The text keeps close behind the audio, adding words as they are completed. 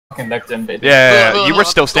fucking legged him, but Yeah, you were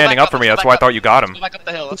still standing up for me. That's why I thought you got him. Let's go back up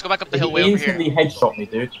the hill. Let's go back up the hill way he over here. instantly headshot me,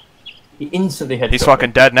 dude. He instantly headshot me. He's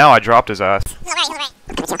fucking dead now. I dropped his ass. He's alright.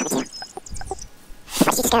 What's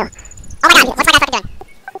he just go? Oh my god, what's my guy fucking doing?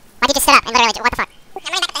 Why'd you just sit up and literally, what the fuck? I'm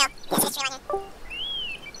running back up the hill. There's a tree line here.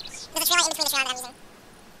 There's a tree line in between the tree line that I'm using.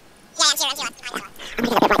 Yeah, I'm here. I'm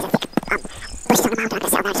gonna get a bit right to the bushes on the mountain. I'm gonna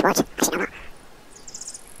sit on that towards. Actually, no, I'm not.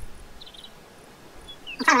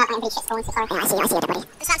 I'm trying to not let him beat shit stolen so far. Yeah, I see you, buddy.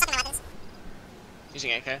 Just found something in weapons.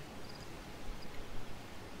 Using AK.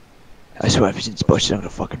 I swear if it's in bushes, I'm gonna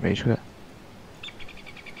fucking rage quit.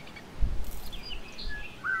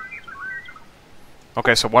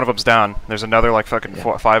 Okay, so one of them's down. There's another like fucking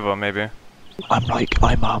 5 of them maybe. I'm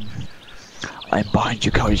behind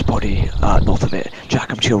you, Curry's body, north of it. Jack,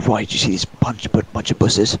 I'm to your right. You see this bunch of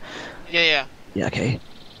buses? Yeah. Yeah, okay.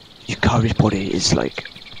 Your Curry's body is like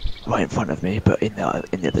right in front of me, but in the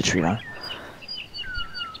other tree line.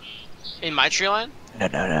 In my tree line? No.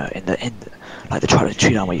 In the like the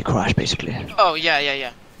tree line where you crash, basically. Oh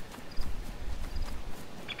yeah.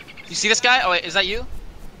 You see this guy? Oh wait, is that you?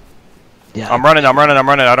 Yeah. I'm running. I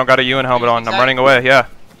don't got a UN helmet on. I'm running away. Yeah.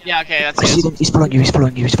 Yeah. Okay, that's I see him. He's following you.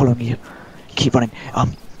 Keep running.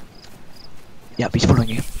 Yep, he's following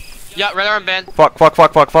you. Yeah, red arm band. Fuck.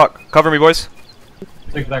 Cover me, boys.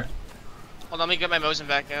 Zigzag. Hold on, let me get my Mosin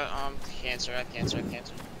back out. Cancer.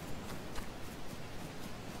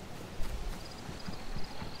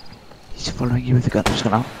 He's following you with the gun. What's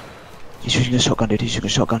going on? He's using a shotgun, dude. He's using a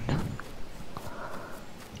shotgun.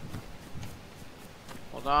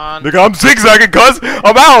 Hold on. Nigga, I'm zigzagging, cuz!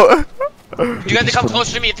 I'm out! You have to come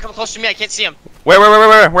closer to me. I can't see him. Where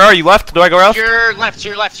are you? Left? Do I go left? To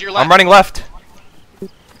your left. I'm running left.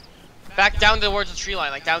 Back down towards the tree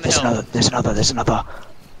line, like down the hill. There's another.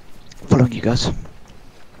 Following you guys.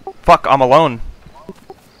 Fuck, I'm alone.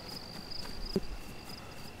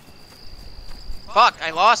 Fuck,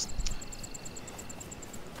 I lost.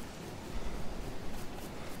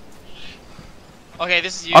 Okay,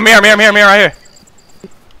 this is you. I'm here, right here.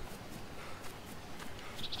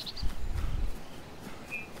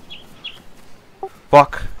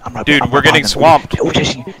 Fuck. Dude, we're getting swamped. They're all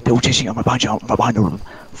chasing you. I'm right behind you. I'm right behind all of them.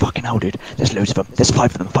 Fucking hell, dude. There's loads of them. There's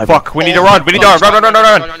 5 of them. Fuck, we need to run.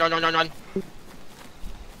 Run.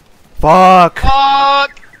 Fuck.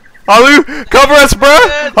 Alu, cover us,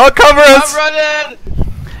 bruh. I'll cover us. I'm running.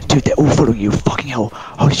 Dude, they're all following you. Fucking hell.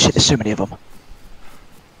 Holy shit, there's so many of them.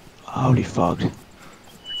 Holy fuck.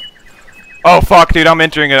 Oh fuck, dude, I'm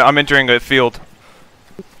entering a field.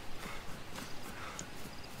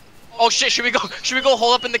 Oh shit, should we go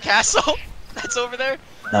hold up in the castle? That's over there?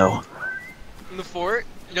 No. In the fort?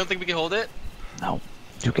 You don't think we can hold it? No.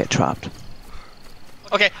 You'll get trapped.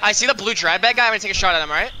 Okay, I see the blue drag bag guy. I'm gonna take a shot at him,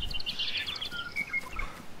 alright?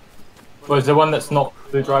 Well, is there one that's not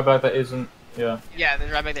the dry bag that isn't? Yeah. Yeah, the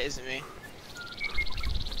drag bag that isn't me.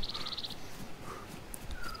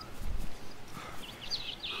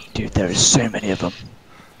 Dude, there are so many of them.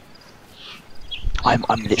 I'm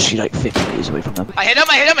literally like 50 meters away from them. I hit him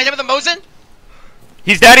with the Mosin.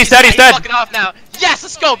 He's dead. He's fucking off now. Yes,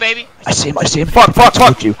 let's go, baby. I see him. Fuck.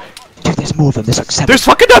 Dude, there's more of them. There's like 7. There's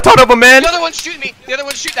fucking a ton of them, man. The other one's shooting me. The other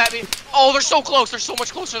one's shooting at me. Oh, they're so close. They're so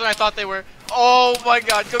much closer than I thought they were. Oh my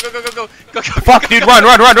god. Go. Fuck, dude, run.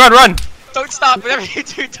 Don't stop. Whatever you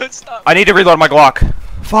do, don't stop. I need to reload my Glock.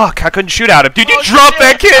 Fuck, I couldn't shoot at him. Dude, you Oh, dropped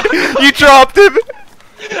shit. that kid. You dropped him.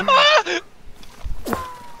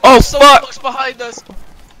 Oh, So fuck. close behind us.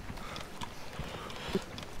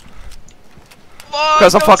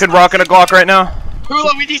 Cause I'm fucking rocking a Glock right now.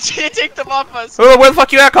 Hula, we need you to take them off us. Where the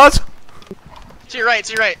fuck you at, cuz? To your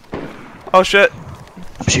right. Oh shit.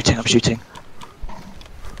 I'm shooting.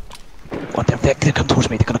 What, they're gonna come towards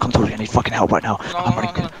me. I need fucking help right now. I'm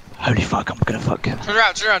running. Hold on. Holy fuck, I'm gonna fuck. Turn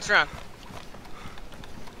around.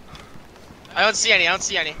 I don't see any. I'm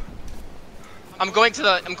going to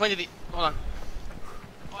the, hold on.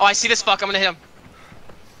 Oh, I see this fuck. I'm gonna hit him.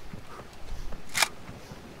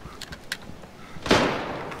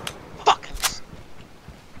 Fuck.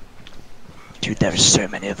 Dude, there are so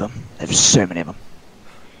many of them.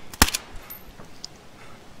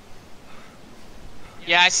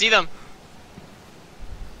 Yeah, I see them.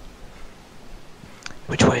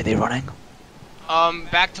 Which way are they running?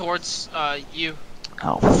 Back towards, you.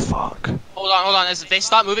 Oh fuck. Hold on. If they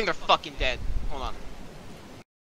stop moving, they're fucking dead.